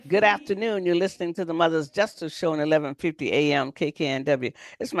Good afternoon. You're listening to the Mother's Justice Show on 11:50 a.m. KKNW.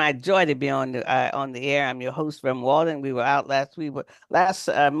 It's my joy to be on the air. I'm your host, Rem Walden. We were out last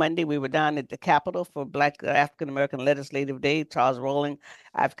Monday. We were down at the Capitol for Black African American Legislative Day, Charles Rowling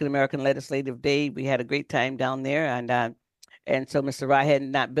African American Legislative Day. We had a great time down there, and so Mr. Rye had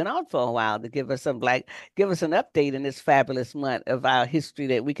not been on for a while to give us an update in this fabulous month of our history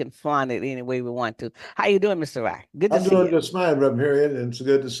that we can flaunt it any way we want to. How you doing, Mr. Rye? Good to I'm see doing you. just fine, Reverend Harriett, and it's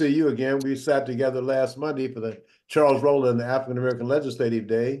good to see you again. We sat together last Monday for the Charles Rowland African American Legislative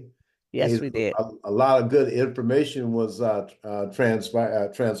Day. Yes, we did. A lot of good information was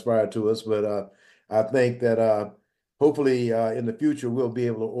transpired to us, but I think that hopefully in the future we'll be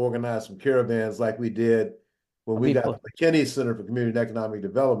able to organize some caravans like we did when we got People. the McKinney Center for Community and Economic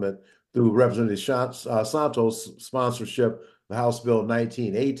Development through Representative Santos' sponsorship, the House Bill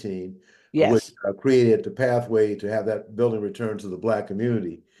 1918, which Yes, created the pathway to have that building returned to the Black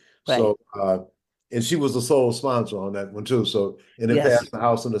community. right. So, and she was the sole sponsor on that one too. So, and it Yes, passed the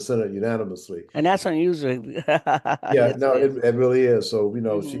House and the Senate unanimously. and that's unusual. Yeah, Yes, it no, is. it really is. So,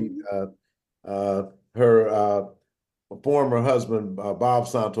 she, Hmm. her former husband, Bob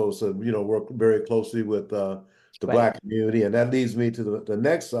Santos, worked very closely with the Right. Black community. And that leads me to the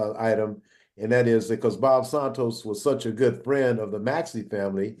next item, and that is because Bob Santos was such a good friend of the Maxey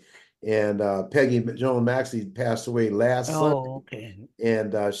family, and Peggy Joan Maxey passed away last Oh, Sunday, okay.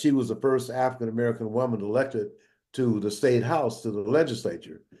 and she was the first African American woman elected to the state house, to the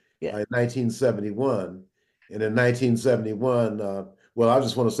legislature, Yeah. in 1971. And in 1971, well, I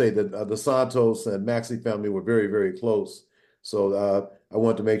just want to say that the Santos and Maxey family were very, very close. So I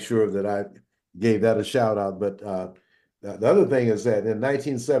want to make sure that I gave that a shout out. But the other thing is that in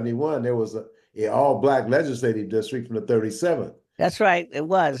 1971, there was a all-Black legislative district from the 37th. That's right. It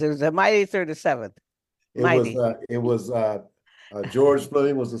was. It was a mighty 37th. It was Mighty. uh, it was George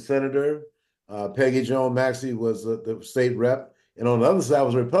Fleming was the senator. Peggy Joan Maxey was the state rep, and on the other side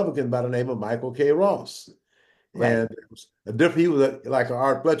was a Republican by the name of Michael K. Ross. Right. And it was a different. He was like an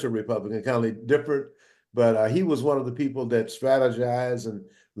Art Fletcher Republican, kind of different, but he was one of the people that strategized and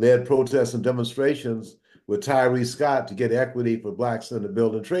led protests and demonstrations with Tyree Scott to get equity for blacks in the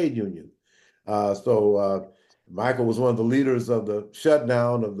building trade union. So Michael was one of the leaders of the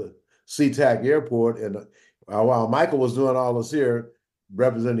shutdown of the SeaTac airport. And while Michael was doing all this here,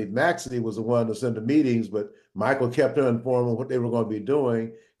 Representative Maxey was the one to send the meetings, but Michael kept her informed of what they were going to be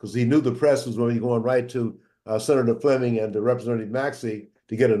doing because he knew the press was going to be going right to Senator Fleming and to Representative Maxey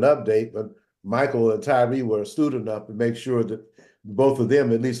to get an update. But Michael and Tyree were astute enough to make sure that both of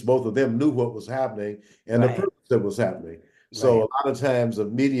them, at least both of them, knew what was happening and the Right. purpose that was happening. So Right. a lot of times the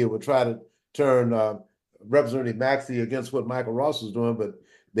media would try to turn Representative Maxey against what Michael Ross was doing, but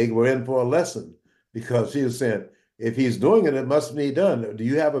they were in for a lesson because she was saying, if he's doing it, it must be done. Do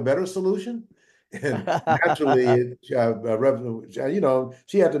you have a better solution? And naturally, she had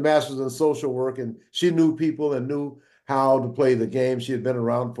the master's in social work and she knew people and knew how to play the game. She had been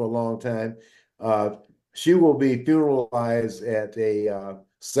around for a long time. Uh, she will be funeralized at a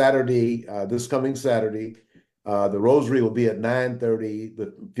Saturday, this coming Saturday. The rosary will be at 9:30.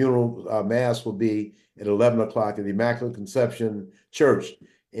 The funeral mass will be at 11 o'clock at the Immaculate Conception Church.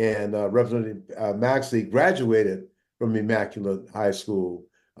 And Representative Maxey graduated from Immaculate High School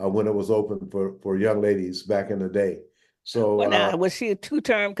when it was open for young ladies back in the day. So Well, now, was she a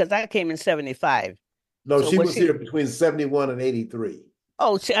two-term? Because I came in 75. no, So she was was here she? between 71 and 83.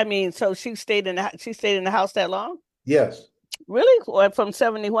 Oh, so she stayed in the house that long? Yes, Really? Or from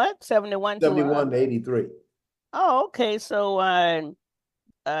 70 what? 71 to 71 to 83. Oh, okay. So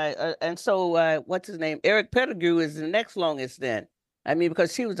and so what's his name? Eric Pettigrew is the next longest then. I mean,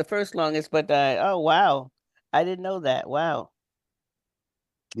 because she was the first longest, but oh wow. I didn't know that. Wow.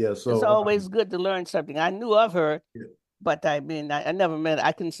 Yeah, It's so always good to learn something. I knew of her, yeah. but I mean, I never met.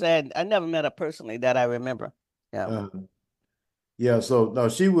 I can say I never met her personally that I remember. Yeah. uh, yeah, so no,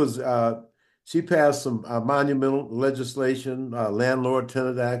 she passed some monumental legislation, landlord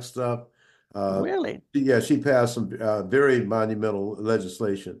tenant act stuff. Uh, Really? yeah, she passed some very monumental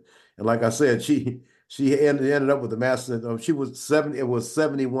legislation, and like I said, she ended up with a master. She was 70. It was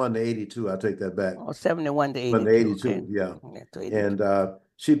 71 to 82. I take that back. Oh, 71 to 1 to 82. Okay. 82. Yeah, Yeah, to 82. and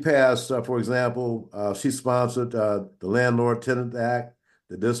she passed, for example, she sponsored the Landlord Tenant Act,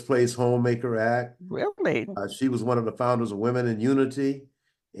 the Displaced Homemaker Act. Really? She was one of the founders of Women in Unity,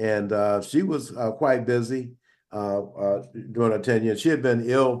 and she was quite busy during her tenure. She had been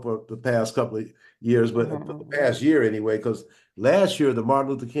ill for the past couple of years, but for the Mhm. past year anyway, because last year the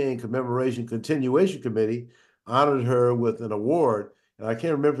Martin Luther King Commemoration Continuation Committee honored her with an award, and I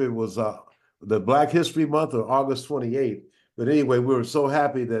can't remember if it was the Black History Month or August 28th, But anyway, we were so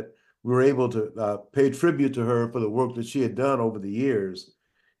happy that we were able to pay tribute to her for the work that she had done over the years.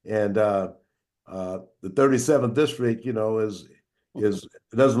 And the 37th district, is it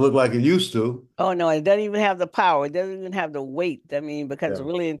doesn't look like it used to. Oh no, it doesn't even have the power. It doesn't even have the weight. I mean, because Yeah.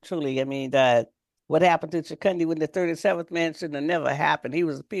 really and truly, I mean, that what happened to Chakundi when the 37th man should have never happened. He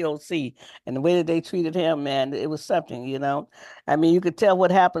was a POC, and the way that they treated him, man, it was something, you know. I mean, you could tell what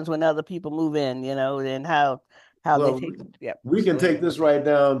happens when other people move in, you know, and how they Well, take. Yeah, we can go ahead. take this right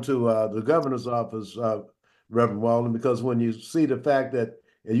down to the governor's office, Reverend Walden, because when you see the fact that,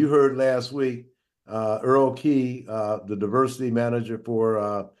 and you heard last week, Earl Key, the diversity manager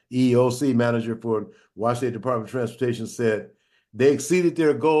for EEOC manager for Washington Department of Transportation, said they exceeded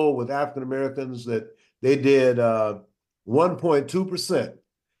their goal with African Americans, that they did 1.2%.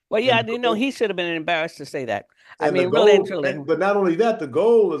 Well, yeah, And I didn't know he should have been embarrassed to say that. I and the mean, really and goal, truly. but not only that, the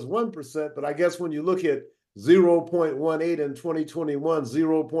goal is 1%, but I guess when you look at 0.18 in 2021,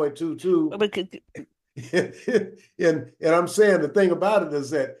 0.22. And I'm saying the thing about it is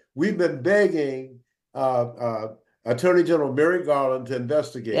that we've been begging Attorney General Merrick Garland to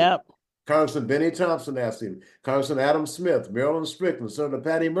investigate. Yep. Congressman Benny Thompson asked him, Congressman Adam Smith, Marilyn Strickland, Senator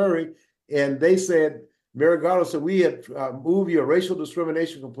Patty Murray, and they said, Merrick Garland said, we have moved your racial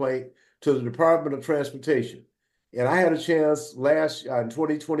discrimination complaint to the Department of Transportation. And I had a chance in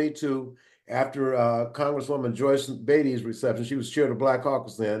 2022, after Congresswoman Joyce Beatty's reception, she was chair of the Black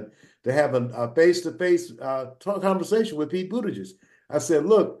Caucus then, to have a face-to-face conversation with Pete Buttigieg. I said,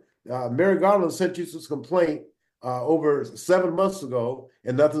 look, Merrick Garland sent you this complaint over 7 months ago,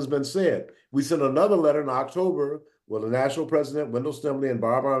 and nothing's been said. We sent another letter in October with the national president, Wendell Stimley, and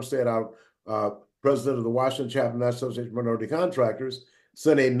Bob Armstead, our president of the Washington chapter of the National Association of Minority Contractors,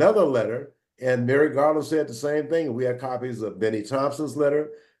 sent another letter, and Merrick Garland said the same thing. And we had copies of Benny Thompson's letter,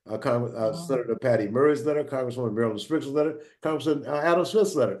 Senator Patty Murray's letter, Congresswoman Marilyn Strickland's letter, Congressman Adam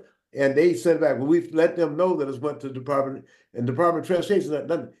Smith's letter. And they sent it back. Well, we've let them know that it's went to Department of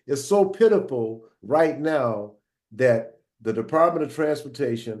Transportation. It's so pitiful right now that the Department of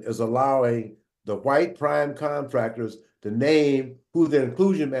Transportation is allowing the white prime contractors to name who their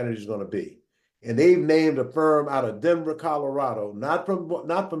inclusion manager is going to be. And they've named a firm out of Denver, Colorado, not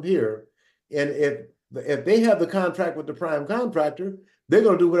from here. And if they have the contract with the prime contractor, they're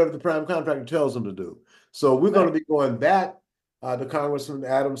going to do whatever the prime contractor tells them to do. So we're going to be going back to Congressman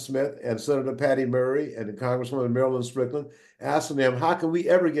Adam Smith and Senator Patty Murray and Congresswoman Marilyn Strickland, asking them, how can we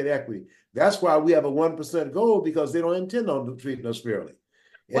ever get equity? That's why we have a 1% goal, because they don't intend on treating us fairly.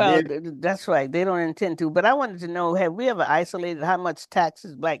 Well, that's right. They don't intend to. But I wanted to know, have we ever isolated how much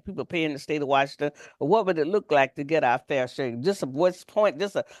taxes Black people pay in the state of Washington, or what would it look like to get our fair share? Just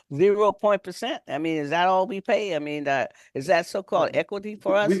just a 0 point%? I mean, is that all we pay? I mean, is that so-called equity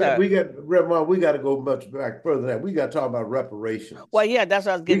for us? We got to go much back further than that. We got to talk about reparations. Well, yeah, that's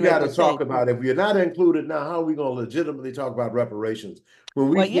what I was getting We got ready to to talk say. about, if we're not included now, how are we going to legitimately talk about reparations when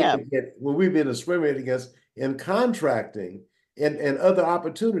we've been discriminated against in contracting and other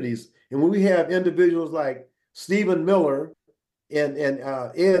opportunities, and when we have individuals like Stephen Miller and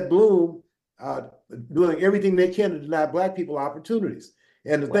Ed Bloom doing everything they can to deny Black people opportunities.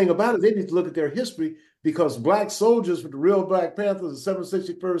 And the thing about it, they need to look at their history, because Black soldiers with the real Black Panthers, the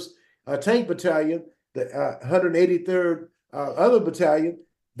 761st Tank Battalion, the 183rd other battalion,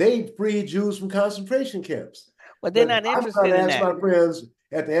 they freed Jews from concentration camps. But they're not interested in that. I ask my friends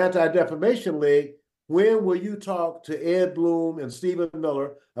at the Anti-Defamation League, when will you talk to Ed Bloom and Stephen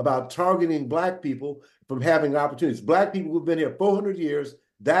Miller about targeting Black people from having opportunities? Black people who've been here 400 years,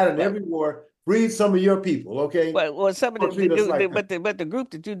 died in every war, freed some of your people, okay? Well, some of but the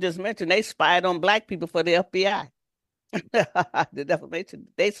group that you just mentioned, they spied on Black people for the FBI. The defamation,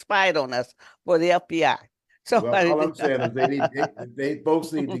 they spied on us for the FBI. So well, all I'm saying is they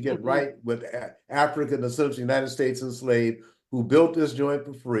folks need to get right with Africa, the citizens of the United States enslaved, who built this joint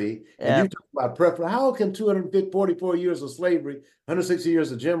for free. And you talk about preference. How can 244 years of slavery, 160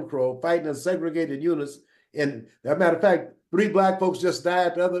 years of Jim Crow, fighting in segregated units, and as a matter of fact, 3 Black folks just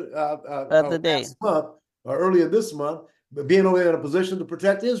died the other day, last month or earlier this month, but being only in a position to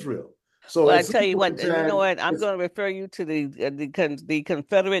protect Israel. So I tell you what, you know what? I'm going to refer you to the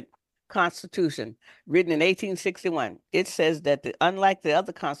Confederate Constitution, written in 1861. It says that unlike the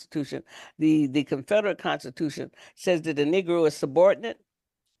other Constitution, the Confederate Constitution says that the Negro is subordinate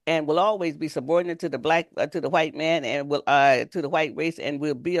and will always be subordinate to the white man, and will to the white race, and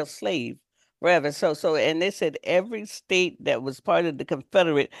will be a slave forever. So, and they said every state that was part of the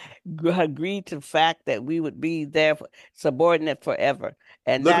Confederate agreed to the fact that we would be there subordinate forever.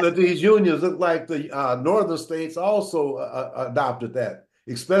 And looking at these unions, look like the northern states also adopted that,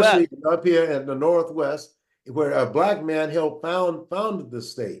 especially up here in the Northwest. where a black man helped founded the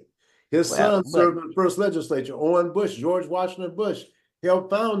state. His Well, son but served in the first legislature. Owen Bush, George Washington Bush, helped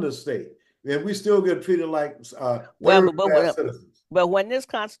found the state, and we still get treated like well, third class citizens. but when this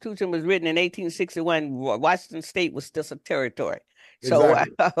Constitution was written in 1861, Washington State was still a territory. So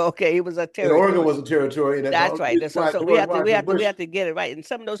Exactly. okay, it was a And Oregon territory. was a territory, and the That's only right. reason So why so George Washington we Bush, have to get it right. And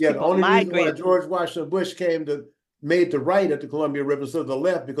some of those yeah, the people only reason why migrated. George Washington Bush made the right at the Columbia River instead of the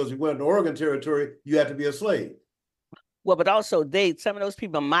left, because if you went to Oregon territory, you had to be a slave. Well, but also some of those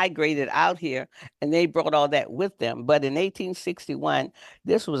people migrated out here and they brought all that with them. But in 1861,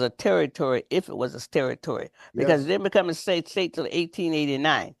 this was a territory if it was a territory because it Yes, didn't become a state till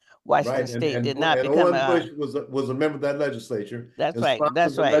 1889. Washington right. State did not And become Owen Bush was a member of that legislature that's and right. sponsored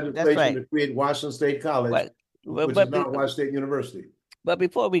That's the right. That's legislation right. to create Washington State College, But which is but now Washington State University. But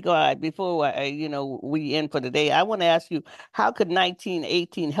before we go out, before we end for the day, I want to ask you, how could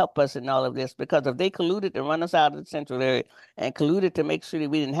 1918 help us in all of this? Because if they colluded to run us out of the central area and colluded to make sure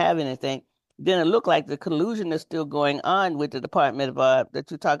that we didn't have anything, then it looked like the collusion is still going on with the Department of that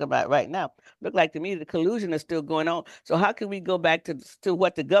you're talking about right now. Look like to me the collusion is still going on. So how can we go back to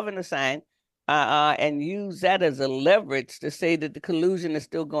what the governor signed, and use that as a leverage to say that the collusion is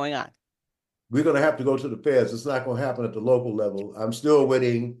still going on? We're going to have to go to the feds. It's not going to happen at the local level. I'm still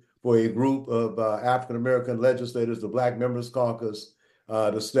waiting for a group of African American legislators, the Black Members Caucus,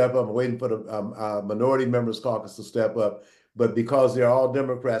 to step up. I'm waiting for the Minority Members Caucus to step up. But because they're all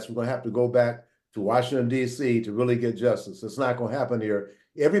Democrats, we're going to have to go back to Washington, D.C. to really get justice. It's not going to happen here.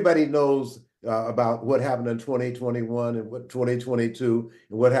 Everybody knows about what happened in 2021 and what 2022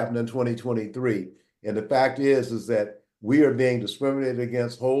 and what happened in 2023. And the fact is that we are being discriminated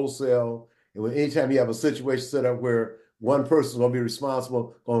against wholesale. And anytime you have a situation set up where one person is going to be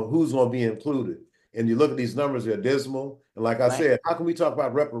responsible on who's going to be included, and you look at these numbers, they're dismal. And like I Right. said, how can we talk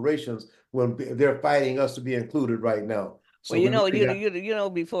about reparations when they're fighting us to be included right now? So Well, we really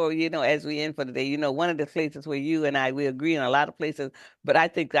have, before, as we end for the day, one of the places where you and we agree in a lot of places, but I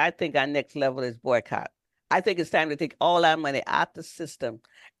think our next level is boycott. I think it's time to take all our money out the system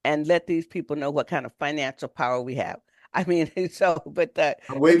and let these people know what kind of financial power we have. I mean, but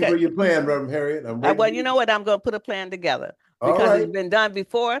I'm waiting because for your plan, Reverend Harriet. I'm waiting well, for you you. know what? I'm going to put a plan together All because it's right. been done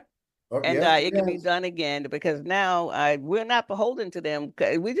before, Oh, and yes, it can be yes. done again because now we're not beholden to them.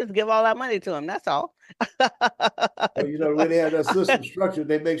 We just give all our money to them. That's all. Well, when they have that system structured,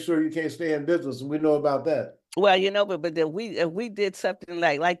 they make sure you can't stay in business, and we know about that. Well, but if we did something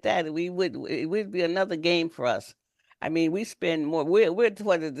like that, it would be another game for us. I mean, we spend more. We're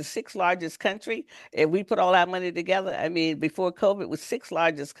what is the sixth largest country. If we put all our money together, I mean, before COVID, was sixth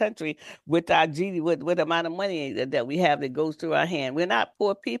largest country with our GDP, with the amount of money that we have that goes through our hand. We're not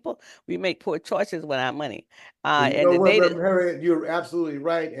poor people. We make poor choices with our money. Well, you And know the what, data. Reverend Harriet, you're absolutely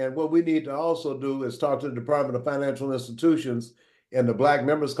right. And what we need to also do is talk to the Department of Financial Institutions and the Black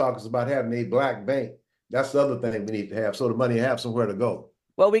Members Caucus about having a black bank. That's the other thing we need to have, so the money have somewhere to go.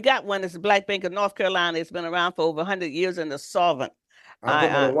 Well, we got one. It's the Black Bank of North Carolina. It's been around for over 100 years and it's solvent. I'm talking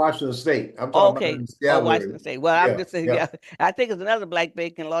about I in Washington State. I'm talking about Okay. in the Oh, Seattle area. Washington State. Well, I'm Yeah, just saying, yeah. yeah. I think it's another black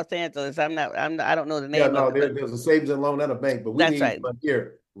bank in Los Angeles. I don't know the Yeah, name of no, it, but there's a savings and loan and a bank, but we that's need right. one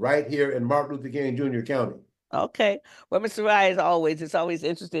here, right here in Martin Luther King Jr. County. Okay. Well, Mr. Rye, as always, it's always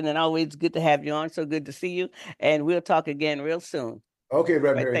interesting and always good to have you on. So good to see you. And we'll talk again real soon. Okay, All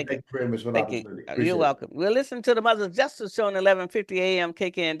Reverend right. Harriet, Thank you. thank you very much for the Thank you. opportunity. You're Appreciate it. welcome. We'll listen to the Mother's Justice Show on 11:50 a.m.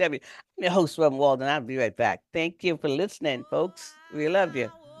 KKNW. I'm your host, Reverend Walden. I'll be right back. Thank you for listening, folks. We love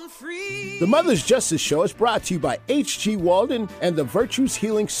you. The Mother's Justice Show is brought to you by H.G. Walden and the Virtues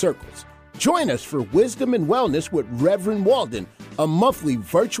Healing Circles. Join us for Wisdom and Wellness with Reverend Walden, a monthly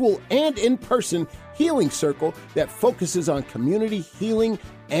virtual and in-person healing circle that focuses on community healing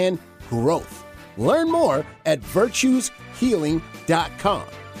and growth. Learn more at virtueshealing.com.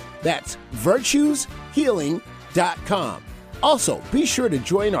 That's virtueshealing.com. Also, be sure to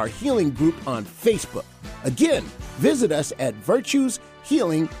join our healing group on Facebook. Again, visit us at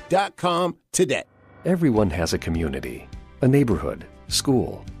virtueshealing.com today. Everyone has a community, a neighborhood,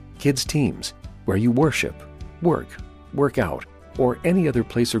 school, kids' teams, where you worship, work out, or any other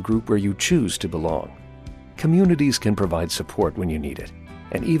place or group where you choose to belong. Communities can provide support when you need it,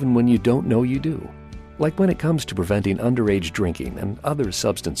 and even when you don't know you do. Like when it comes to preventing underage drinking and other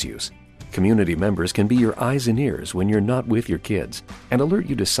substance use. Community members can be your eyes and ears when you're not with your kids and alert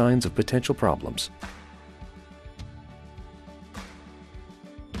you to signs of potential problems.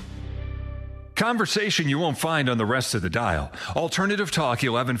 Conversation you won't find on the rest of the dial. Alternative Talk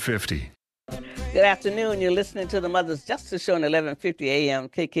 1150. Good afternoon. You're listening to the Mother's Justice Show on 11:50 a.m.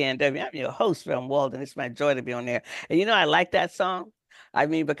 KKNW. I'm your host, Reverend Walden. It's my joy to be on there. And I like that song. I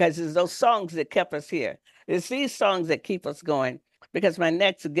mean, because it's those songs that kept us here. It's these songs that keep us going. Because my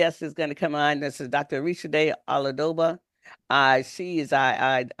next guest is going to come on. This is Dr. Orisade Awodola. She is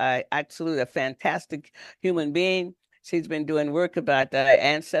I absolutely a fantastic human being. She's been doing work about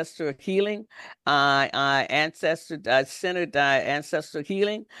ancestral healing, centered ancestral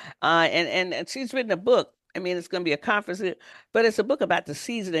healing, and she's written a book. I mean, it's going to be a conference, but it's a book about the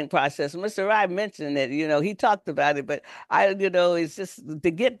seasoning process. Mr. Rye mentioned it. He talked about it, but it's just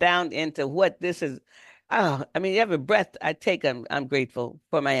to get down into what this is. Oh, I mean, every breath I take, I'm grateful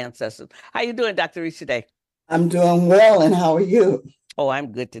for my ancestors. How you doing, Dr. Reese, today? I'm doing well, and how are you? Oh,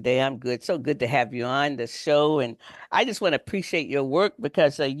 I'm good today. I'm good. So good to have you on the show, and I just want to appreciate your work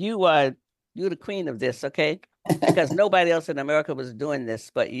because you're the queen of this, okay? Because nobody else in America was doing this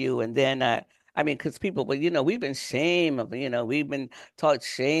but you. And then I mean, because people, but we've been we've been taught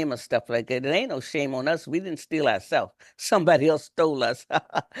shame or stuff like that. There ain't no shame on us. We didn't steal ourselves. Somebody else stole us. Yeah,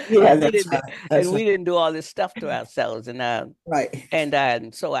 and we that's didn't, right. and we didn't do all this stuff to ourselves. And right.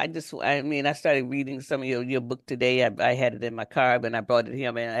 And so I started reading some of your book today. I had it in my car, and I brought it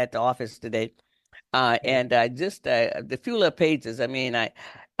here at the office today. And just the few little pages. I mean,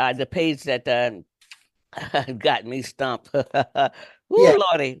 the page that got me stumped. Ooh, Yeah.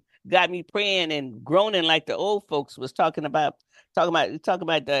 Lordy, got me praying and groaning like the old folks was talking about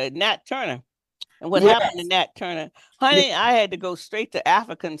Nat Turner and what happened to Nat Turner. Honey, I had to go straight to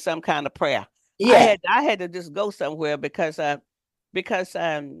African some kind of prayer. Yeah. I had to just go somewhere because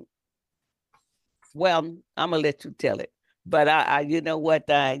well, I'm gonna let you tell it. But you know what,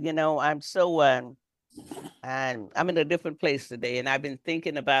 I'm so I'm in a different place today, and I've been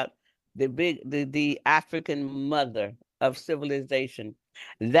thinking about the African mother of civilization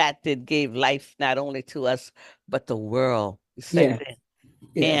that gave life not only to us but the world. Same thing.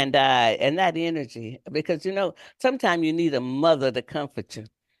 Yeah. And that energy, because sometimes you need a mother to comfort you.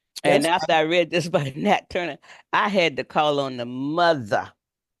 And after I read this by Nat Turner, I had to call on the mother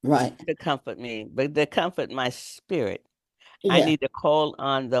to comfort me, but to comfort my spirit. Yeah. I need to call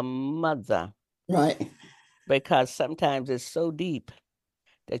on the mother. Right. Because sometimes it's so deep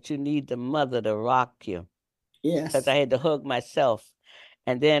that you need the mother to rock you. Yes. Because I had to hug myself.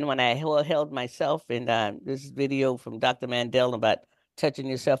 And then when I held myself in this video from Dr. Mandel about touching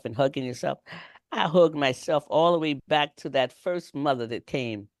yourself and hugging yourself, I hugged myself all the way back to that first mother that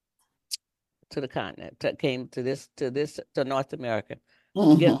came to the continent, came to North America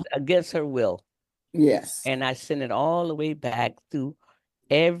against her will. Yes. And I sent it all the way back through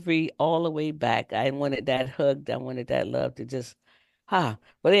all the way back. I wanted that hug. I wanted that love to just, But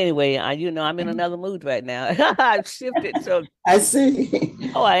anyway, I'm in another mood right now. I've shifted. So I see.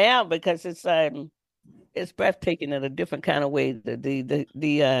 Oh, I am, because it's breathtaking in a different kind of way.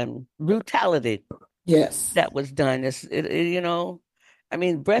 The brutality that was done. I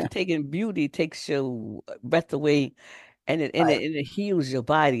mean, breathtaking beauty takes your breath away, and it heals your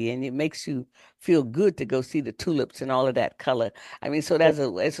body, and it makes you feel good to go see the tulips and all of that color. I mean, so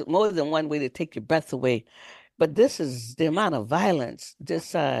it's more than one way to take your breath away. But this is the amount of violence.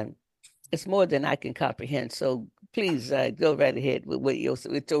 Just it's more than I can comprehend. So please go right ahead with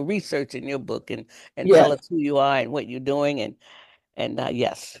your research in your book and tell us who you are and what you're doing and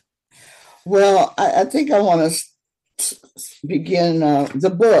yes. Well, I think I want to begin. The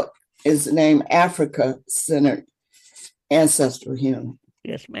book is named Africa Centered Ancestral Healing.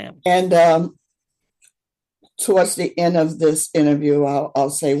 Yes, ma'am. And towards the end of this interview, I'll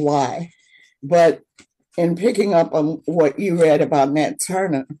say why. But in picking up on what you read about Nat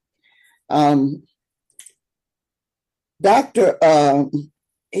Turner,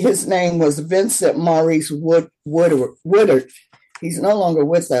 his name was Vincent Maurice Woodard. He's no longer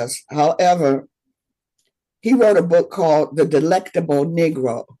with us. However, he wrote a book called The Delectable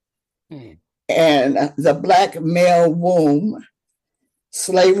Negro and The Black Male Womb,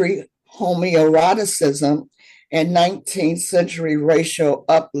 Slavery, Homoeroticism, and 19th Century Racial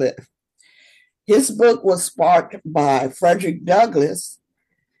Uplift. His book was sparked by Frederick Douglass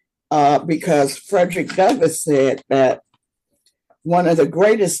because Frederick Douglass said that one of the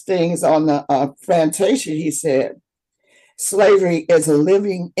greatest things on the plantation, he said, slavery is a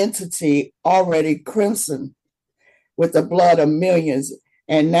living entity already crimson with the blood of millions.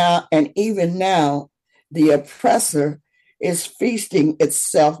 And even now, the oppressor is feasting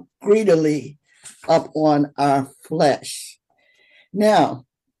itself greedily upon our flesh. Now,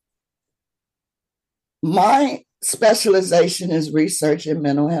 my specialization is research in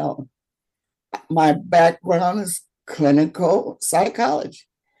mental health. My background is clinical psychology.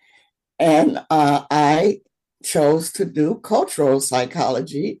 And I chose to do cultural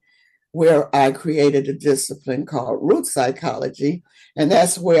psychology where I created a discipline called root psychology, and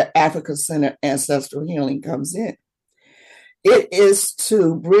that's where Africa-centered ancestral healing comes in. It is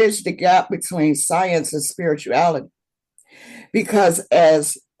to bridge the gap between science and spirituality, because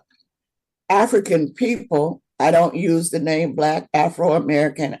as African people, I don't use the name Black,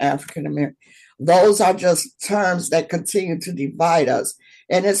 Afro-American, African-American. Those are just terms that continue to divide us,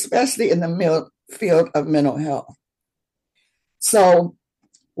 and especially in the field of mental health. So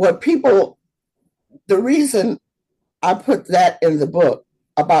the reason I put that in the book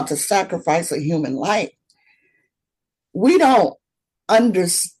about the sacrifice of human life, we don't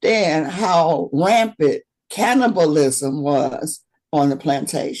understand how rampant cannibalism was on the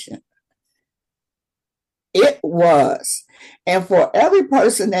plantation. It was. And for every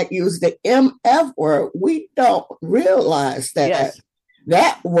person that used the MF word, we don't realize that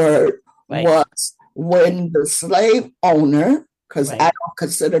that word was when the slave owner, because I don't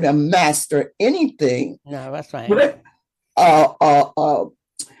consider them master anything. No, that's right.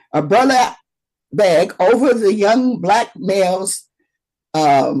 A burlap bag over the young Black male's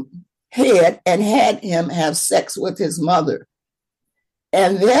head and had him have sex with his mother.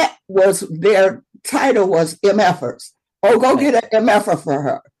 And that was their title was MFers. Oh, go get an MFer for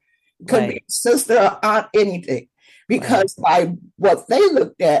her. Could be sister or aunt, anything. Because by what they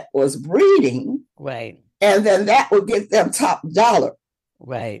looked at was breeding. Right. And then that would get them top dollar.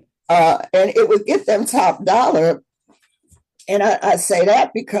 Right. And it would get them top dollar. And I say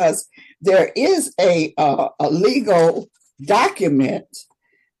that because there is a legal document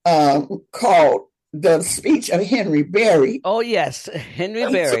called The Speech of Henry Berry. Oh, yes. Henry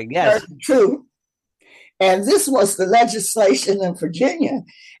Berry, yes. True. And this was the legislation in Virginia.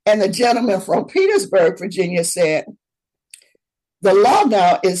 And the gentleman from Petersburg, Virginia said, the law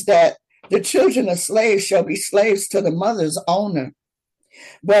now is that the children of slaves shall be slaves to the mother's owner.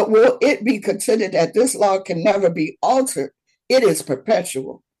 But will it be considered that this law can never be altered? It is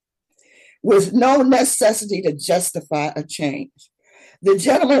perpetual, with no necessity to justify a change. The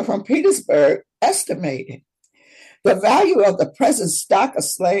gentleman from Petersburg estimated the value of the present stock of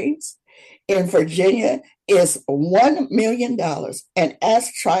slaves in Virginia is $1 million, and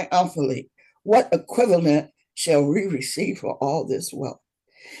asked triumphantly, what equivalent shall we receive for all this wealth?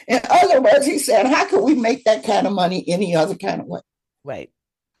 In other words, he said, how can we make that kind of money any other kind of way? Right.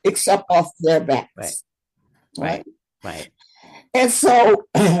 Except off their backs. Right. And so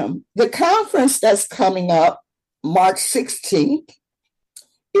the conference that's coming up March 16th,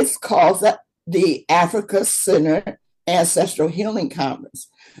 it's called the Africa Center Ancestral Healing Conference.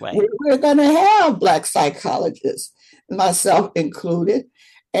 Right. We're going to have Black psychologists, myself included,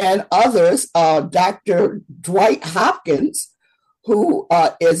 and others. Dr. Dwight Hopkins, who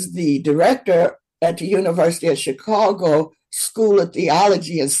is the director at the University of Chicago School of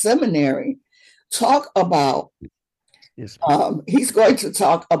Theology and Seminary, talk about, he's going to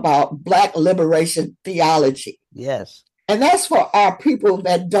talk about Black liberation theology. Yes. And that's for our people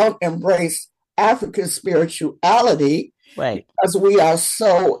that don't embrace African spirituality, right? Because we are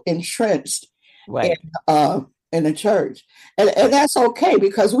so entrenched in the church. And that's okay,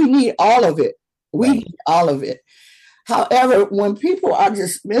 because we need all of it. We need all of it. However, when people are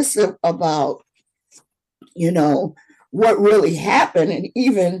dismissive about, what really happened, and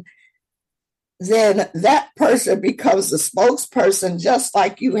even then that person becomes the spokesperson, just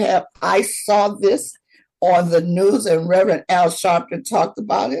like you have, I saw this on the news and Reverend Al Sharpton talked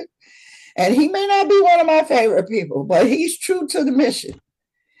about it. And he may not be one of my favorite people, but he's true to the mission.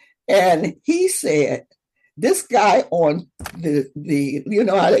 And he said, this guy on the you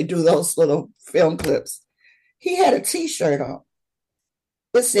know how they do those little film clips, he had a t-shirt on.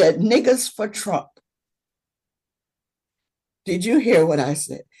 It said, niggas for Trump. Did you hear what I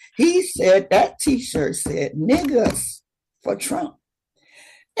said? He said that t-shirt said, niggas for Trump.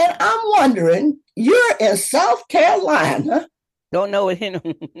 And I'm wondering, you're in South Carolina. Don't know what him.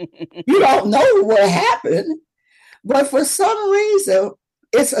 You don't know what happened, but for some reason,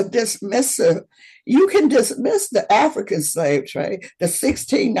 it's a dismissive. You can dismiss the African slave trade, the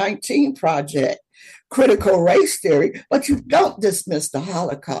 1619 Project, critical race theory, but you don't dismiss the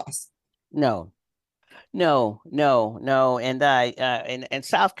Holocaust. No. And and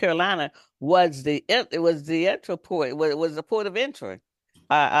South Carolina was the entry port. It was the port of entry.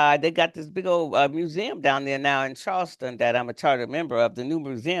 They got this big old museum down there now in Charleston that I'm a charter member of, the new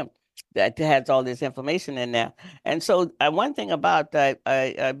museum that has all this information in there. And so one thing about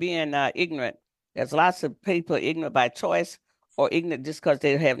being ignorant, there's lots of people ignorant by choice or ignorant just because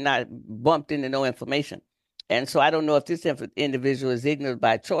they have not bumped into no information. And so I don't know if this individual is ignorant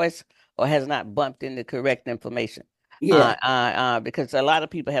by choice or has not bumped into correct information. Yeah. Because a lot of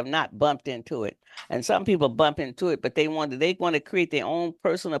people have not bumped into it, and some people bump into it, but they want to create their own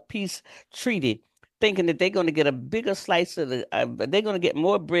personal peace treaty, thinking that they're going to get a bigger slice of they're going to get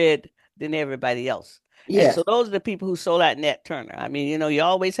more bread than everybody else. And Yes. so those are the people who sold out Nat Turner. I mean, you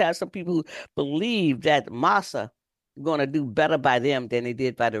always have some people who believe that Massa going to do better by them than they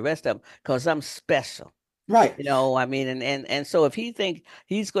did by the rest of them because I'm special. Right. I mean, and so if he think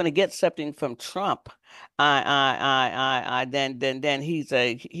he's going to get something from Trump, then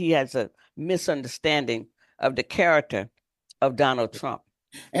he has a misunderstanding of the character of Donald Trump.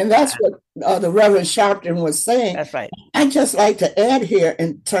 And that's what the Reverend Sharpton was saying. That's right. I'd just like to add here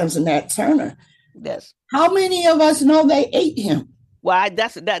in terms of Nat Turner. Yes. How many of us know they ate him? Well,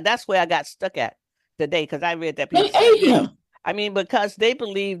 that's where I got stuck at today because I read that piece. They ate him. I mean, because they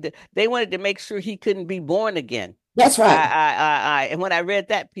believed they wanted to make sure he couldn't be born again. That's right. And when I read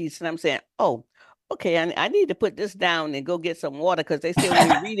that piece, and I'm saying, oh, okay, I need to put this down and go get some water because they say when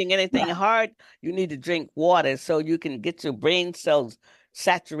you're reading anything hard, you need to drink water so you can get your brain cells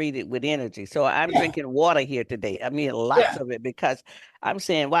saturated with energy. So I'm drinking water here today. I mean, lots of it because I'm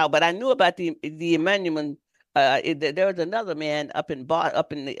saying, wow. But I knew about the Emmanuel. There was another man up in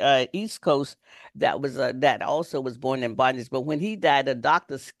the East Coast that also was born in bondage. But when he died, a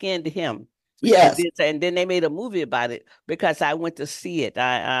doctor skinned him. Yes. And then they made a movie about it because I went to see it.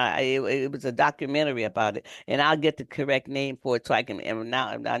 It was a documentary about it, and I'll get the correct name for it so I can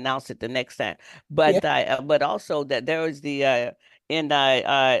announce it the next time. But but also that there was there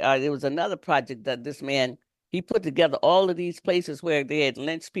was another project that this man he put together all of these places where they had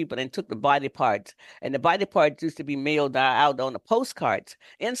lynched people and took the body parts, and the body parts used to be mailed out on the postcards.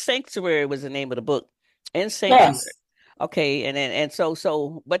 In Sanctuary was the name of the book. In Sanctuary. Yes. Okay, and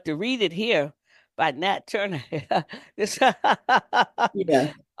so, but to read it here by Nat Turner, this,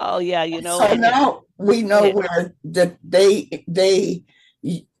 Yeah. oh yeah, So now we know where they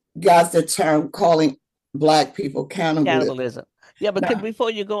got the term calling Black people cannibalism. Yeah, but before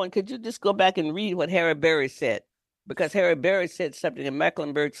you go in, could you just go back and read what Harry Berry said? Because Harry Berry said something in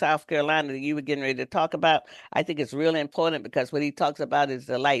Mecklenburg, South Carolina that you were getting ready to talk about. I think it's really important because what he talks about is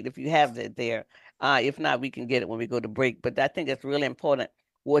the light. If you have that there. If not, we can get it when we go to break. But I think it's really important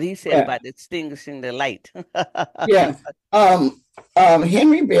what he said about extinguishing the light. Yeah.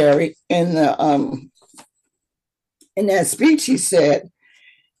 Henry Berry in that speech, he said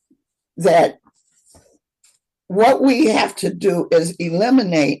that what we have to do is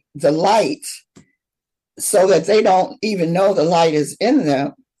eliminate the light so that they don't even know the light is in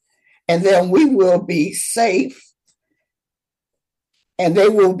them. And then we will be safe and they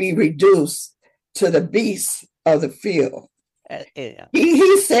will be reduced to the beasts of the field.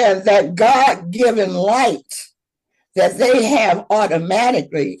 He said that God-given light that they have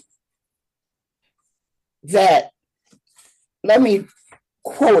automatically, that, let me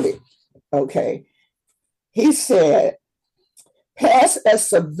quote it, okay? He said, pass as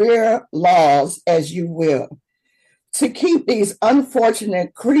severe laws as you will to keep these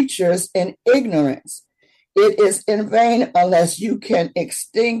unfortunate creatures in ignorance. It is in vain unless you can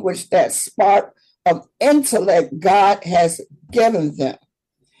extinguish that spark of intellect God has given them.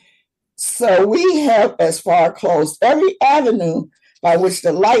 So we have as far closed every avenue by which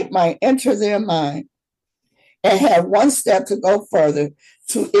the light might enter their mind and have one step to go further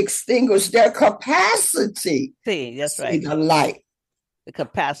to extinguish their capacity to see the light. The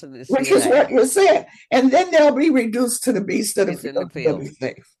capacity to see which is what you're saying. And then they'll be reduced to the beast of the field. They'll be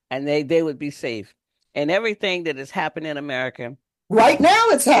safe. And they would be safe. And everything that has happened in America right now,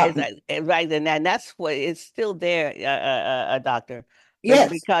 it's happening. Right, and that's what it's still there, doctor.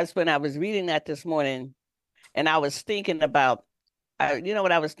 Yes. Because when I was reading that this morning, and I was thinking about, you know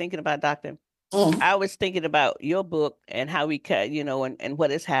what I was thinking about, doctor? I was thinking about your book and how we, and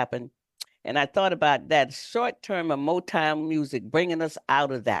what has happened. And I thought about that short term of Motown music bringing us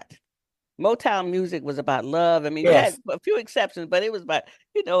out of that. Motown music was about love. I mean, we had a few exceptions, but it was about,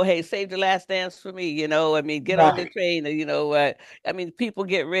 hey, save the last dance for me, get on the train, I mean, people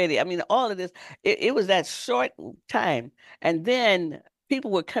get ready. I mean, all of this, it was that short time. And then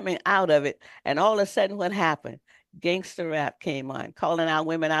people were coming out of it. And all of a sudden, what happened? Gangster rap came on, calling out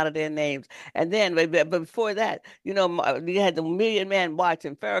women out of their names. And then, but before that, you had the Million Man March,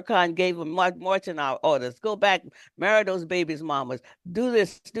 and Farrakhan gave them marching orders. Go back, marry those babies' mamas. Do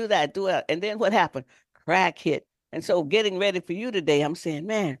this, do that, do it. And then what happened? Crack hit. And so getting ready for you today, I'm saying,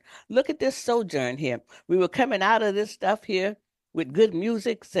 man, look at this sojourn here. We were coming out of this stuff here. with good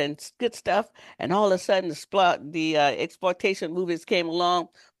music and good stuff, and all of a sudden the exploitation movies came along,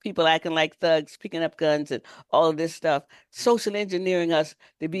 people acting like thugs, picking up guns and all of this stuff, social engineering us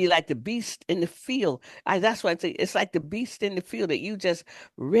to be like the beast in the field. That's why I say it's like the beast in the field that you just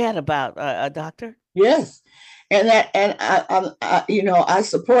read about, Doctor. Yes. And I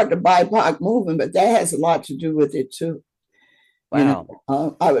support the BIPOC movement, but that has a lot to do with it too. Wow.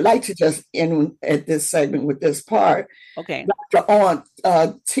 I would like to just end at this segment with this part. Okay. Dr.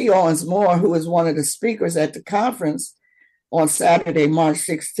 T. Owens Moore, who was one of the speakers at the conference on Saturday, March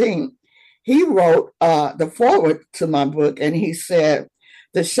 16th, he wrote the foreword to my book, and he said,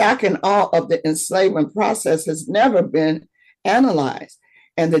 "The shock and awe of the enslavement process has never been analyzed,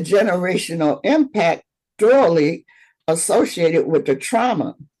 and the generational impact thoroughly associated with the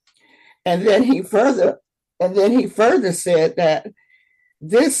trauma." And then he further said that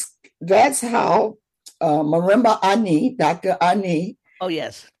that's how Marimba Ani, Dr. Ani, oh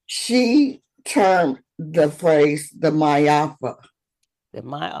yes, she termed the phrase the Mayafa. The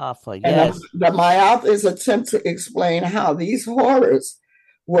Mayafa, yes. And the Mayafa is an attempt to explain how these horrors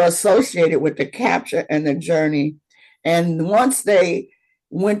were associated with the capture and the journey. And once they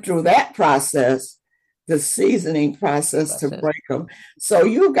went through that process, the seasoning process to break them. So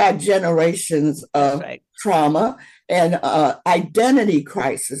you got generations of trauma and identity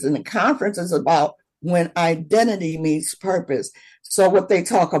crisis. And the conference is about when identity meets purpose. So what they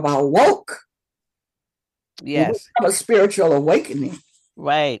talk about woke, yes, a spiritual awakening.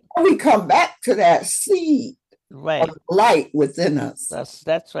 Right. And we come back to that seed of light within us.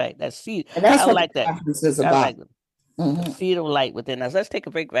 That's right. That seed. And that's what like the that. conference is about. The seed of light within us. Let's take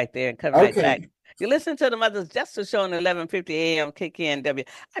a break right there and come right back. You listen to the Mother's Justice Show on 1150 AM KKNW.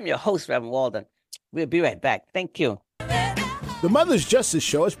 I'm your host, Reverend Walden. We'll be right back. Thank you. The Mother's Justice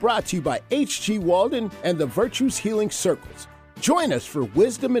Show is brought to you by H.G. Walden and the Virtues Healing Circles. Join us for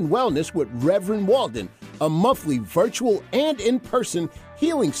Wisdom and Wellness with Reverend Walden, a monthly virtual and in-person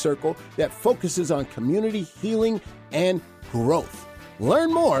healing circle that focuses on community healing and growth.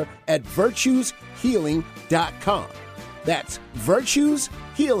 Learn more at virtueshealing.com. That's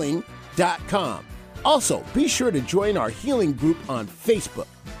virtueshealing.com. Also, be sure to join our healing group on Facebook.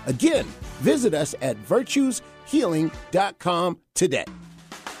 Again, visit us at virtueshealing.com today.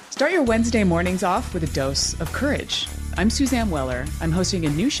 Start your Wednesday mornings off with a dose of courage. I'm Suzanne Weller. I'm hosting a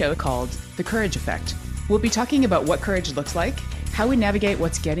new show called The Courage Effect. We'll be talking about what courage looks like, how we navigate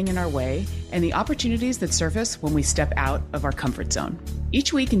what's getting in our way, and the opportunities that surface when we step out of our comfort zone.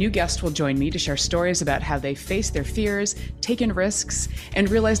 Each week, a new guest will join me to share stories about how they faced their fears, taken risks, and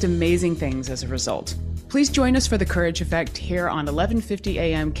realized amazing things as a result. Please join us for The Courage Effect here on 1150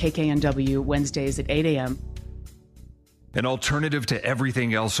 AM KKNW, Wednesdays at 8 a.m. An alternative to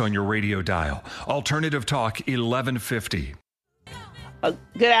everything else on your radio dial. Alternative Talk 1150.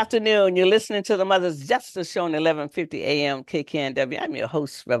 Good afternoon. You're listening to the Mother's Justice Show on 1150 AM KKNW. I'm your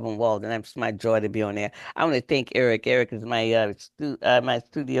host, Reverend Walden. It's my joy to be on there. I want to thank Eric. Eric is my my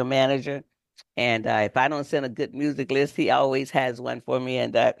studio manager. And if I don't send a good music list, he always has one for me.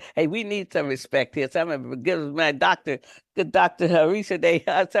 And hey, we need some respect here. So I'm going to give my doctor, good Dr.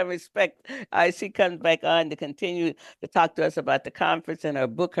 Orisade, some respect. She comes back on to continue to talk to us about the conference and her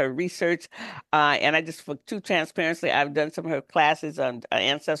book, her research. And I just, for true transparency, I've done some of her classes on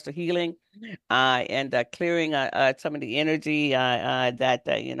ancestral healing and clearing some of the energy that,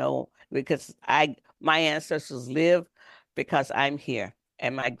 because my ancestors live because I'm here.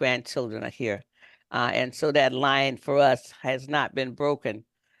 And my grandchildren are here. And so that line for us has not been broken.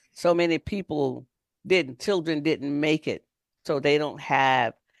 So many children didn't make it. So they're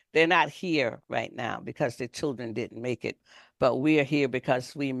not here right now because their children didn't make it. But we are here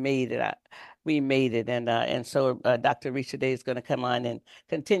because we made it. And so Dr. Risha Day is going to come on and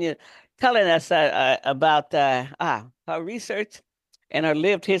continue telling us about her research and her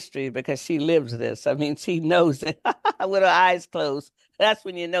lived history, because she lives this. I mean, she knows it with her eyes closed. That's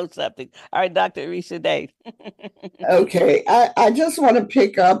when you know something. All right, Dr. Risha Day. Okay, I just want to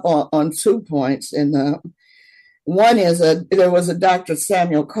pick up on 2 points. And one is there was a Dr.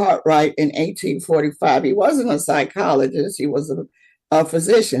 Samuel Cartwright in 1845. He wasn't a psychologist. He was a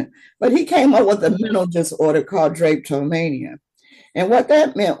physician. But he came up with a mental disorder called drapetomania. And what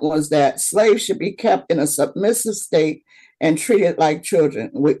that meant was that slaves should be kept in a submissive state and treated like children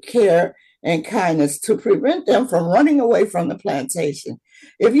with care and kindness to prevent them from running away from the plantation.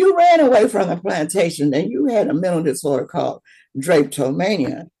 If you ran away from the plantation, then you had a mental disorder called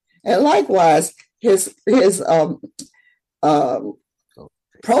drapetomania. And likewise, his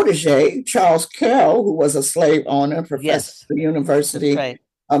protege, Charles Carroll, who was a slave owner, professor at the University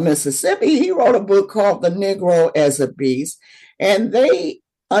Mississippi. He wrote a book called The Negro as a Beast, and they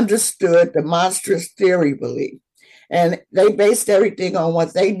understood the monstrous theory belief. And they based everything on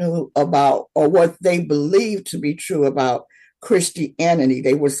what they knew about or what they believed to be true about Christianity.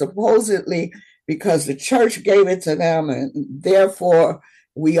 They were supposedly, because the church gave it to them, and therefore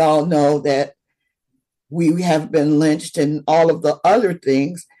we all know that we have been lynched and all of the other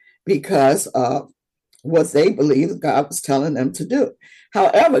things because of what they believed God was telling them to do.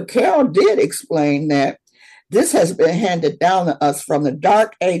 However, Carol did explain that this has been handed down to us from the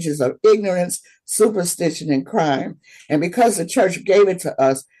dark ages of ignorance, superstition, and crime. And because the church gave it to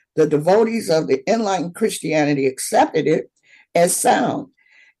us, the devotees of the enlightened Christianity accepted it as sound.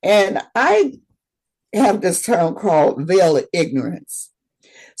 And I have this term called veil of ignorance.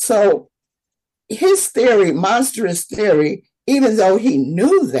 So his theory, monstrous theory, even though he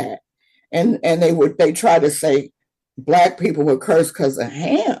knew that, and they tried to say Black people were cursed because of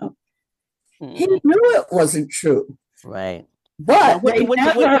Ham, he knew it wasn't true. Right. But which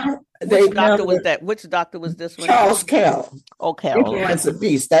doctor was that? Which doctor was this one? Charles Carroll. Oh, Carroll. Ignorance of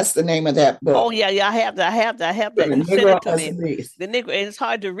Beast. That's the name of that book. Oh yeah, I have that. You sent it to me. The Negro, and it's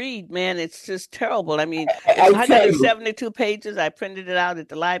hard to read, man. It's just terrible. I mean, it's 172 pages. I printed it out at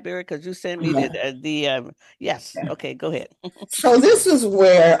the library because you sent me yes. Okay, go ahead. So this is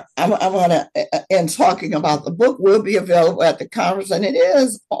where I'm gonna, in talking about the book, will be available at the conference, and it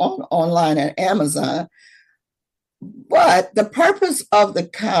is online at Amazon. But the purpose of the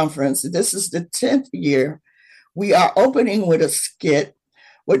conference, this is the 10th year, we are opening with a skit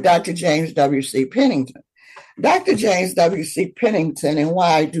with Dr. James W.C. Pennington. Dr. James W.C. Pennington, and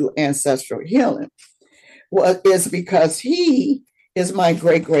why I do ancestral healing, is because he is my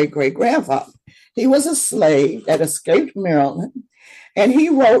great-great-great-grandfather. He was a slave that escaped Maryland, and he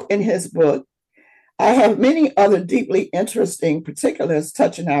wrote in his book, I have many other deeply interesting particulars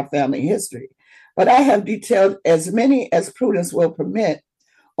touching our family history, but I have detailed as many as prudence will permit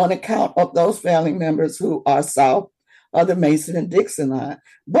on account of those family members who are south of the Mason and Dixon line.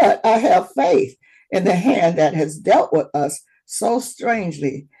 But I have faith in the hand that has dealt with us so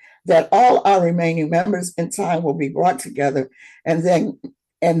strangely that all our remaining members in time will be brought together, and then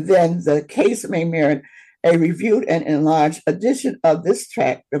the case may merit a reviewed and enlarged edition of this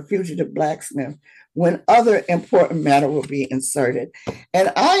tract, The Fugitive Blacksmith, when other important matter will be inserted.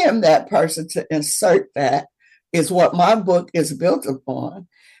 And I am that person to insert that, is what my book is built upon,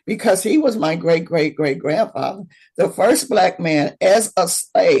 because he was my great-great-great-grandfather, the first Black man as a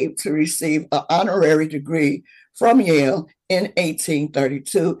slave to receive an honorary degree from Yale in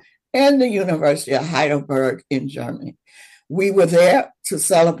 1832 and the University of Heidelberg in Germany. We were there to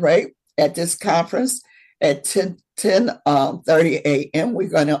celebrate at this conference at 10:30 a.m. We're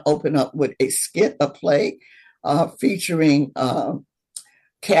going to open up with a skit, a play featuring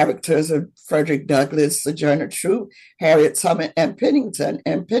characters of Frederick Douglass, Sojourner Truth, Harriett Tubman, and Pennington.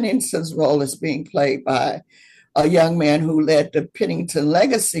 And Pennington's role is being played by a young man who led the Pennington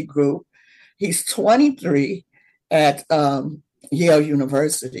Legacy Group. He's 23 at Yale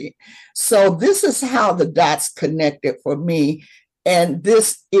University. So this is how the dots connected for me. And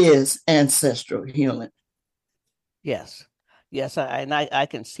this is ancestral healing. Yes, I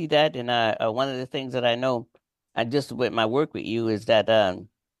can see that. And one of the things that I know, I just with my work with you, is that the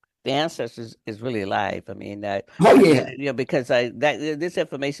ancestors is really alive. I mean, because this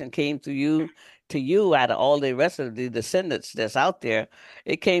information came to you out of all the rest of the descendants that's out there.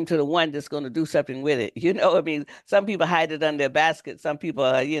 It came to the one that's going to do something with it. I mean, some people hide it under their basket. Some people,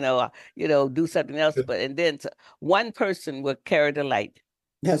 do something else. And then one person will carry the light.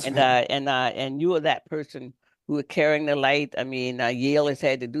 That's right. And you are that person who are carrying the light. I mean, Yale has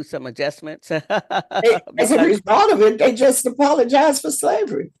had to do some adjustments. As a result of it, they just apologized for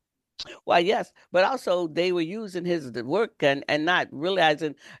slavery. Well, yes, but also they were using his work and not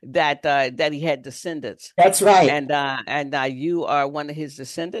realizing that he had descendants. That's right. And you are one of his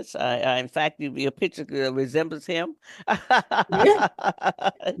descendants. In fact, your picture resembles him. Yeah.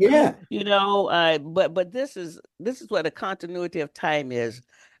 But this is what a continuity of time is.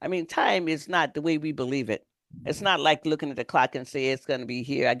 I mean, time is not the way we believe it. It's not like looking at the clock and say it's going to be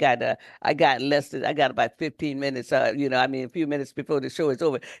here. I got about 15 minutes. A few minutes before the show is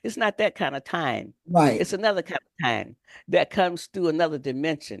over. It's not that kind of time. Right. It's another kind of time that comes through another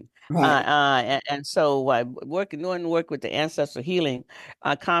dimension. Right. And so doing work with the Ancestral Healing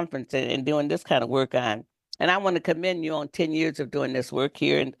Conference and doing this kind of work on. And I want to commend you on 10 years of doing this work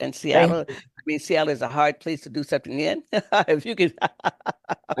here in Seattle. I mean, Seattle is a hard place to do something in. If you could,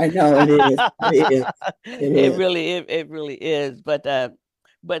 I know it is. It really is. But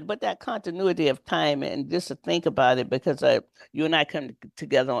but that continuity of time and just to think about it, because you and I come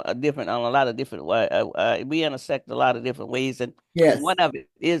together on a lot of different we intersect a lot of different ways, and Yes. one of it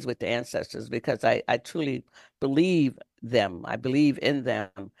is with the ancestors, because I truly believe them. I believe in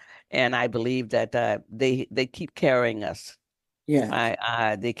them, and I believe that they keep carrying us.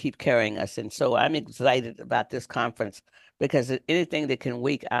 Yeah. They keep carrying us, and so I'm excited about this conference, because anything that can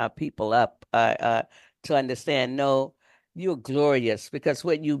wake our people up to understand, no, you're glorious, because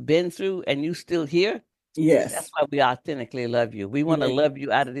what you've been through and you still here. That's Yes. why we authentically love you. We want to Yes. love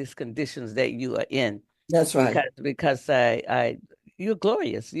you out of these conditions that you are in, That's right. because you're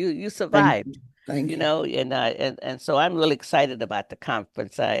glorious. You Thank survived. you. Thank you. And so I'm really excited about the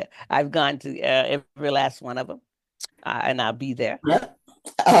conference. I've gone to every last one of them, and I'll be there. Yeah.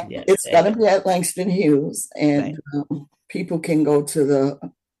 Yeah, It's going to be at Langston Hughes, right. and people can go to the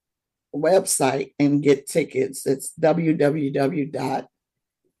website and get tickets. It's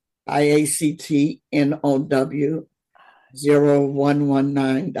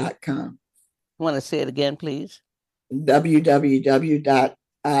www.iactnow0119.com. Want to say it again, please? www.iact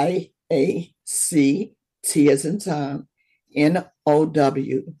as in time,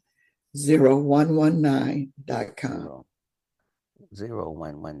 NOW0119.com.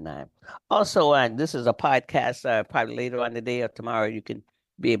 0119. Also, this is a podcast. Probably later on today or tomorrow, you can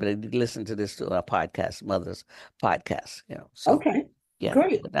be able to listen to this to our podcast, Mother's Podcast. So Okay, yeah.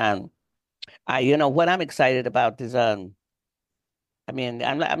 great. What I'm excited about is I'm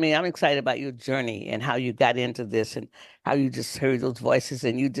excited about your journey and how you got into this, and how you just heard those voices,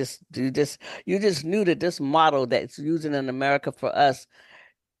 and you just knew that this model that's using in America for us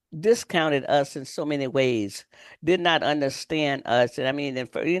discounted us in so many ways, did not understand us.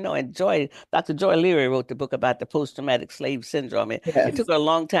 And Dr. Joy Leary wrote the book about the post-traumatic slave syndrome. It took her a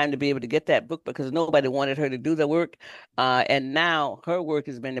long time to be able to get that book, because nobody wanted her to do the work. And now her work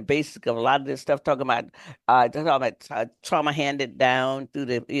has been the basic of a lot of this stuff, talking about trauma handed down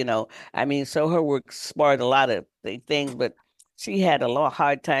through so her work sparred a lot of things, but she had a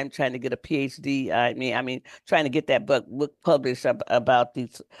hard time trying to get a PhD. Trying to get that book published about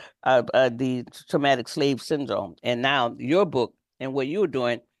the traumatic slave syndrome. And now your book and what you're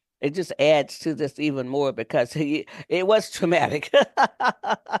doing, it just adds to this even more, because it was traumatic.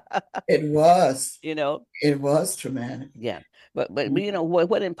 It was. It was traumatic. Yeah, but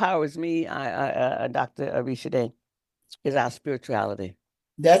what empowers me, Dr. Orisade, is our spirituality.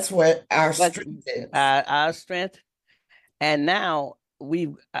 That's what our strength is. Our strength. And now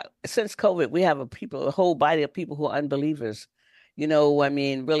since COVID, we have a whole body of people who are unbelievers.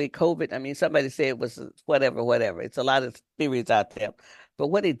 Really COVID, somebody said it was whatever. It's a lot of theories out there. But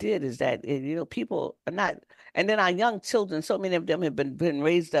what it did is that, people are not, and then our young children, so many of them have been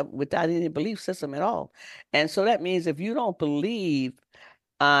raised up without any belief system at all. And so that means if you don't believe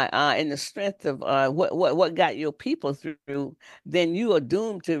in the strength of what got your people through, then you are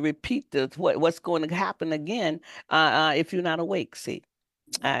doomed to repeat what's going to happen again if you're not awake. See,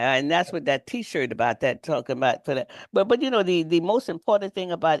 and that's what that T-shirt about that talking about for that. But the most important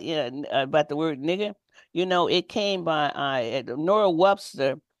thing about the word nigger, it came by Nora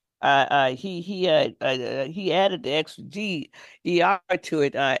Webster. He added the extra GER to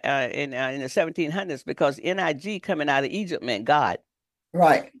it in the 1700s, because NIG coming out of Egypt meant God.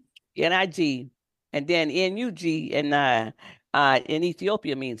 Right. NIG, and then NUG in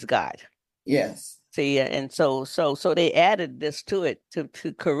Ethiopia means God. Yes. See, and so they added this to it to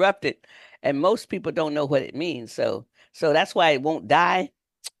corrupt it, and most people don't know what it means. So that's why it won't die,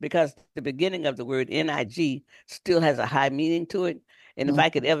 because the beginning of the word NIG still has a high meaning to it. And if I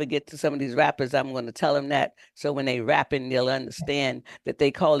could ever get to some of these rappers, I'm going to tell them that, so when they rapping, they'll understand that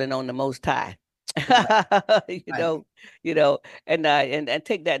they calling on the Most High. And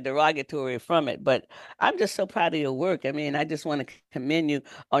take that derogatory from it. But I'm just so proud of your work. I just want to commend you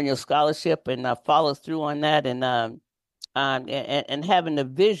on your scholarship, and follow through on that, and having the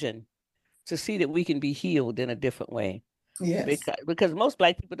vision to see that we can be healed in a different way. Yes. Because most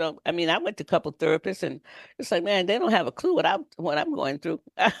Black people don't. I went to a couple therapists, and it's like, man, they don't have a clue what I'm going through.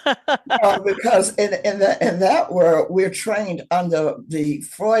 Because in that world, we're trained under the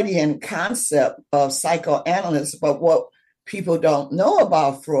Freudian concept of psychoanalysis. But what people don't know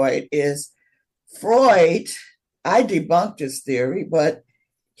about Freud is I debunked his theory, but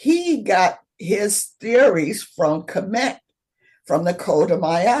he got his theories from Kemet, from the Code of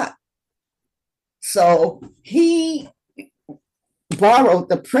Ma'at. So he borrowed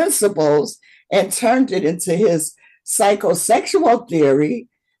the principles and turned it into his psychosexual theory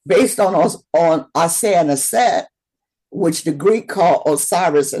based on Ase and Aset, which the Greek call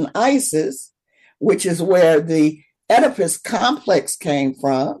Osiris and Isis, which is where the Oedipus complex came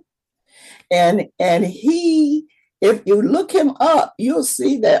from. And he, if you look him up, you'll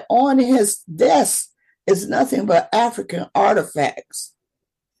see that on his desk is nothing but African artifacts.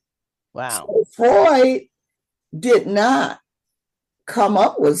 Wow. So Freud did not come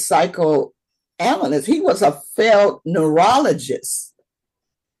up with psychoanalysis. He was a failed neurologist.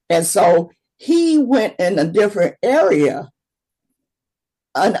 And so he went in a different area.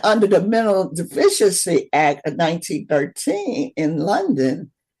 And under the Mental Deficiency Act of 1913 in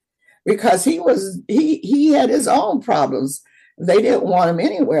London, because he had his own problems. They didn't want him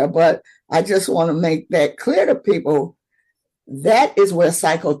anywhere. But I just want to make that clear to people. That is where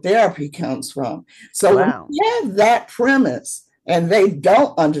psychotherapy comes from. So wow. when you have that premise and they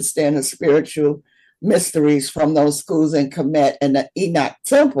don't understand the spiritual mysteries from those schools in Kemet and the Enoch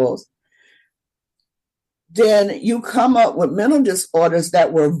temples, then you come up with mental disorders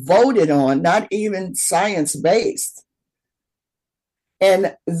that were voted on, not even science-based.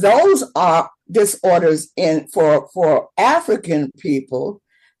 And those are disorders for African people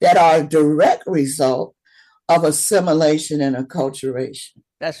that are a direct result of assimilation and acculturation.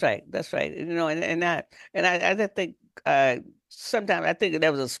 That's right. That's right. I think sometimes I think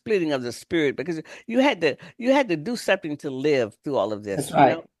there was a splitting of the spirit because you had to do something to live through all of this. That's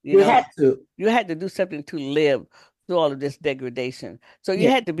right. You had to do something to live through all of this degradation. So you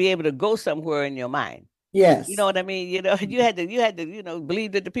had to be able to go somewhere in your mind. Yes. You know what I mean? You had to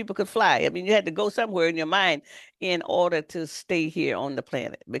believe that the people could fly. I mean, you had to go somewhere in your mind in order to stay here on the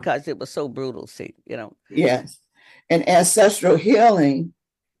planet because it was so brutal, Yes. And ancestral healing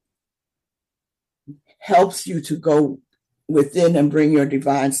helps you to go within and bring your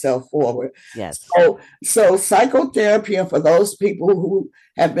divine self forward. Yes. So psychotherapy, and for those people who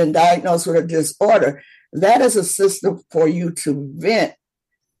have been diagnosed with a disorder, that is a system for you to vent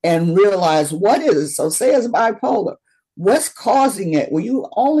and realize what is it. So say it's bipolar. What's causing it? Well, you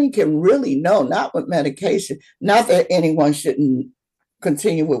only can really know, not with medication, not that anyone shouldn't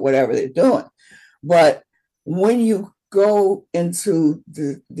continue with whatever they're doing. But when you go into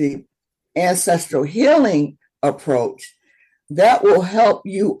the ancestral healing approach, that will help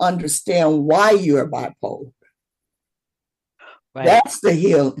you understand why you're bipolar. Right. That's the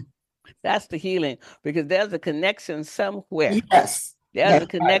healing. That's the healing, because there's a connection somewhere. Yes. There's a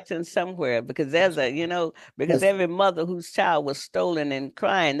connection somewhere, because there's every mother whose child was stolen and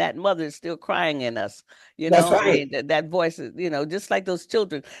crying, that mother is still crying in us. That's right. I mean, that voice is, just like those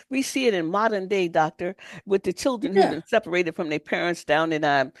children. We see it in modern day, doctor, with the children who've been separated from their parents down at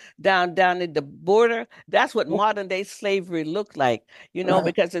the border. That's what modern day slavery looked like,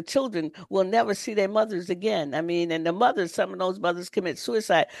 because the children will never see their mothers again. I mean, and some of those mothers commit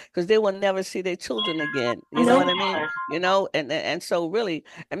suicide because they will never see their children again. You know what I mean? And so really,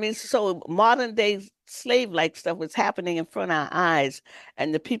 I mean, so modern day slave-like stuff was happening in front of our eyes,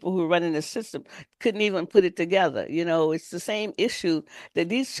 and the people who were running the system couldn't even put it together. It's the same issue that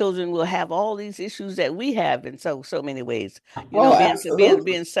these children will have, all these issues that we have in so many ways.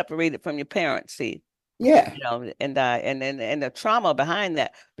 Being separated from your parents, see. Yeah. And the trauma behind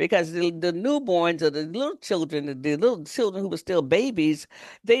that, because the newborns or the little children who were still babies,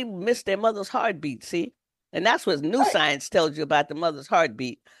 they missed their mother's heartbeat, see. And that's what new science tells you about the mother's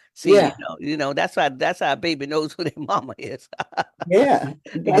heartbeat. See, that's how a baby knows who their mama is. Yeah,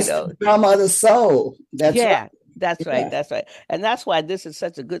 that's the drama of the soul. That's right. And that's why this is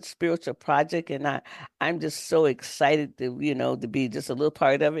such a good spiritual project. And I'm just so excited to be just a little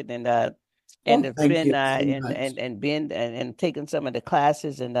part of it. And taking some of the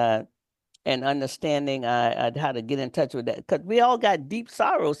classes and understanding how to get in touch with that, because we all got deep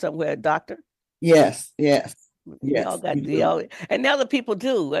sorrow somewhere, doctor. Yes. We all got and the other people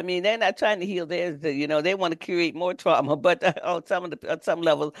do. I mean, they're not trying to heal theirs. They want to create more trauma. But on some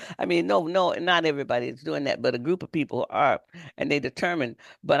levels, I mean, no, not everybody is doing that, but a group of people are, and they determined.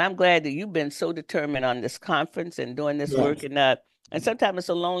 But I'm glad that you've been so determined on this conference and doing this work, and sometimes it's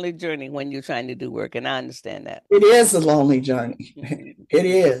a lonely journey when you're trying to do work, and I understand that. It is a lonely journey. Mm-hmm. It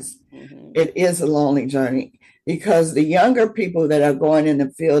is. Mm-hmm. It is a lonely journey, because the younger people that are going in the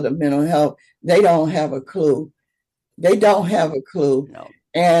field of mental health, they don't have a clue.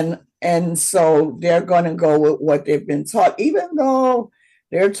 No. And so they're going to go with what they've been taught, even though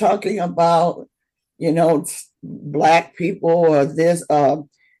they're talking about, Black people or this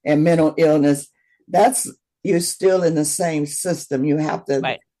and mental illness. You're still in the same system. You have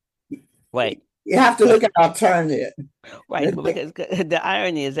to right. You have to look at alternative. Right, because the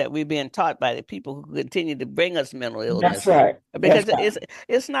irony is that we're being taught by the people who continue to bring us mental illness. That's right. Because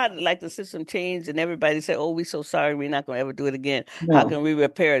it's not like the system changed and everybody said, "Oh, we're so sorry, we're not going to ever do it again. No. How can we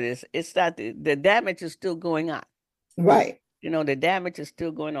repair this?" It's not. The damage is still going on. Right. The damage is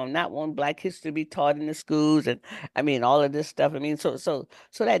still going on. Not one Black history to be taught in the schools, and I mean all of this stuff. I mean, so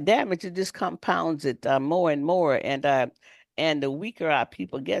that damage, it just compounds it more and more, and the weaker our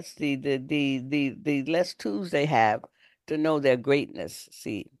people gets, the less tools they have to know their greatness.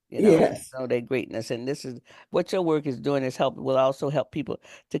 See, Yes. know their greatness, and this is what your work is doing, is will also help people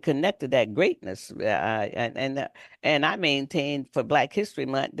to connect to that greatness. And I maintain for Black History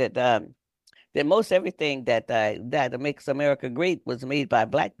Month that most everything that makes America great was made by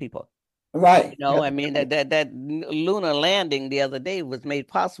Black people. Right. I mean that lunar landing the other day was made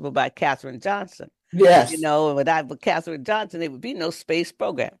possible by Katherine Johnson. Yes. Without Katherine Johnson, there would be no space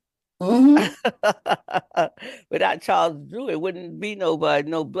program. Mm-hmm. Without Charles Drew, it wouldn't be no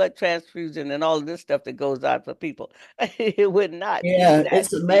blood transfusion and all of this stuff that goes on for people. It would not be Yeah, that.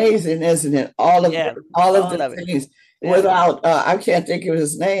 it's amazing, isn't it? All of Yeah, all of all the of it. things. Yeah. Without I can't think of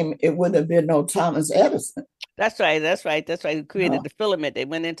his name, it wouldn't have been no Thomas Edison. That's right. That's right. That's right. Who created No. the filament that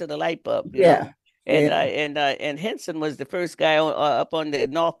went into the light bulb, Yeah. And Yeah. and Henson was the first guy up on the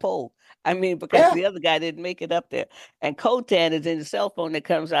North Pole. I mean, because Yeah. the other guy didn't make it up there. And coltan is in the cell phone that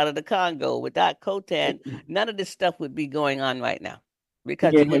comes out of the Congo. Without coltan, none of this stuff would be going on right now,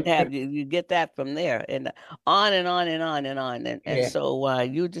 because you wouldn't Yeah. have you get that from there, and on and on and on and on. And Yeah. so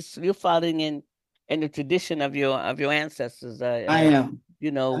you're following in the tradition of your ancestors. I am.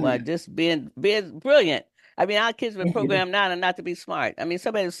 Just being brilliant. I mean, our kids were programmed now not to be smart. I mean,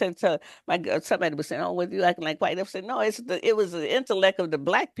 somebody said somebody was saying, "Oh, what you acting like white?" They said, "No, it was the intellect of the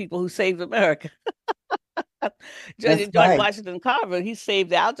Black people who saved America." George right. Washington Carver, he saved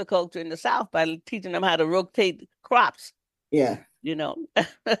the agriculture in the South by teaching them how to rotate crops. Yeah. Yeah.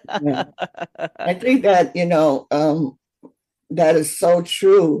 I think that that is so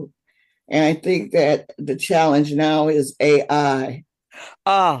true, and I think that the challenge now is AI.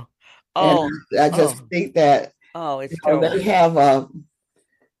 And I just think that it's terrible. they have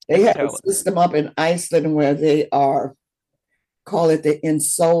a system up in Iceland where they call it the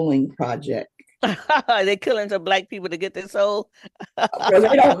Ensouling Project. They're killing some Black people to get their soul. Well,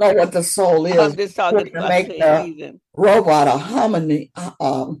 they don't know what the soul is. I'm just talking to make the robot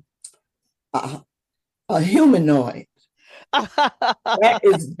a humanoid. That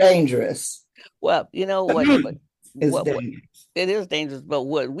is dangerous. Well, you know what? It is dangerous, but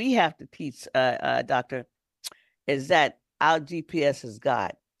what we have to teach, Doctor, is that our GPS is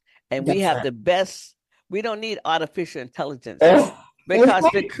God, and we have the best. We don't need artificial intelligence because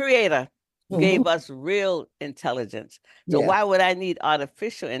the Creator gave us real intelligence. So why would I need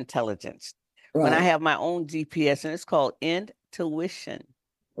artificial intelligence when I have my own GPS, and it's called intuition?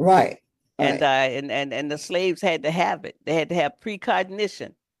 Right. And the slaves had to have it. They had to have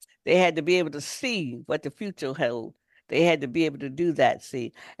precognition. They had to be able to see what the future held. They had to be able to do that,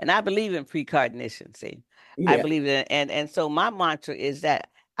 see. And I believe in precognition, see. I believe in it. And so my mantra is that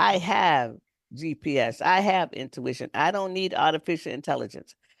I have GPS. I have intuition. I don't need artificial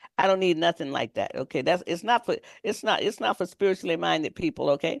intelligence. I don't need nothing like that. Okay. It's not for spiritually minded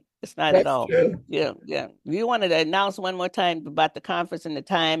people, okay? It's not at all. True. Yeah. You wanted to announce one more time about the conference and the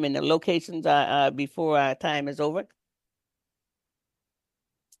time and the locations before our time is over?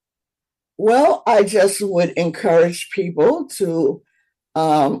 Well, I just would encourage people to,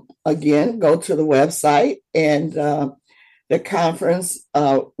 again, go to the website, and the conference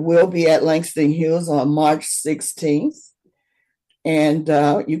will be at Langston Hughes on March 16th. And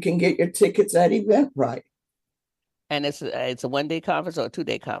you can get your tickets at Eventbrite. And it's a one-day conference or a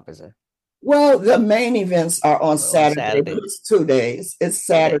two-day conference? Well, the main events are on Saturday, but it's 2 days. It's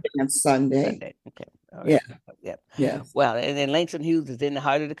Saturday and Sunday. Okay. All right. Yeah. Well, and then Langston Hughes is in the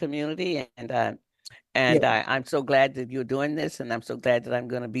heart of the community, and I'm so glad that you're doing this, and I'm so glad that I'm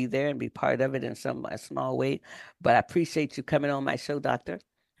going to be there and be part of it in a small way. But I appreciate you coming on my show, Doctor.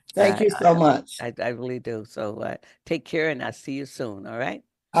 Thank you so much. I really do. So take care, and I'll see you soon. All right.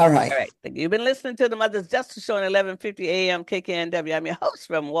 All right. All right. You've been listening to the Mother's Justice Show on 1150 AM KKNW. I'm your host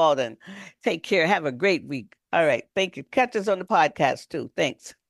from Walden. Take care. Have a great week. All right. Thank you. Catch us on the podcast too. Thanks.